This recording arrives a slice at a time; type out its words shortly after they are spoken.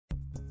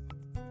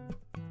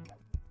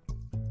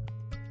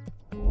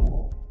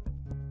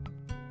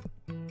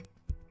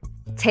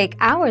Take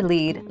our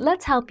lead,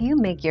 let's help you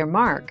make your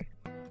mark.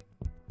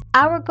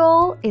 Our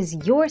goal is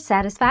your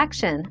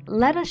satisfaction.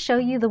 Let us show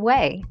you the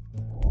way.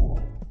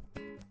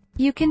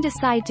 You can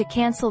decide to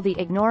cancel the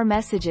Ignore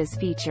Messages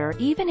feature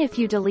even if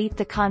you delete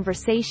the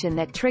conversation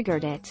that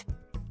triggered it.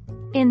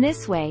 In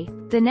this way,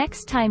 the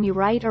next time you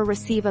write or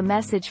receive a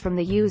message from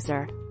the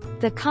user,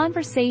 the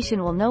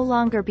conversation will no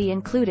longer be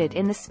included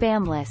in the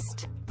spam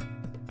list.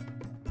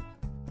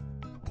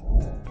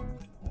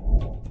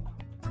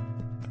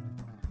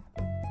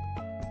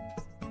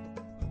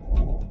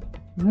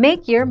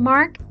 Make your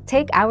mark,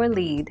 take our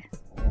lead.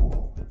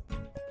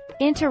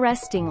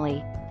 Interestingly,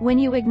 when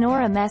you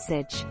ignore a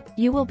message,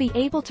 you will be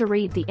able to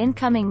read the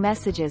incoming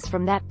messages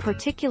from that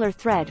particular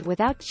thread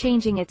without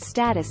changing its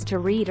status to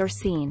read or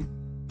seen.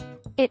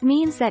 It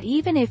means that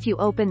even if you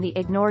open the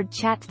ignored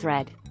chat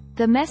thread,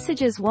 the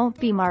messages won't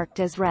be marked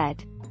as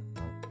read.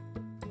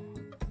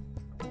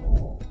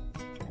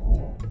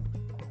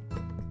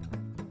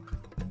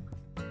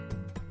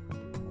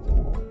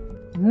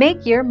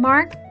 Make your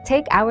mark,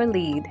 take our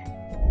lead.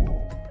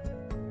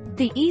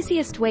 The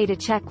easiest way to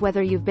check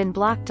whether you've been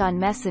blocked on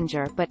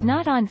Messenger but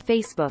not on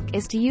Facebook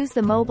is to use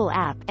the mobile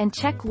app and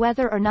check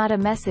whether or not a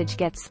message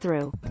gets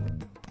through.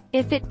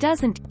 If it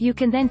doesn't, you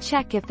can then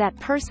check if that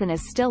person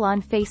is still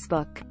on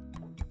Facebook.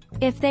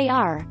 If they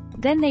are,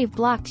 then they've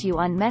blocked you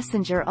on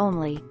Messenger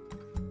only.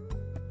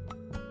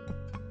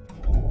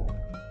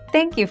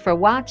 Thank you for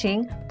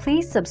watching.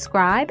 Please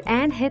subscribe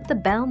and hit the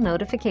bell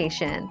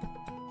notification.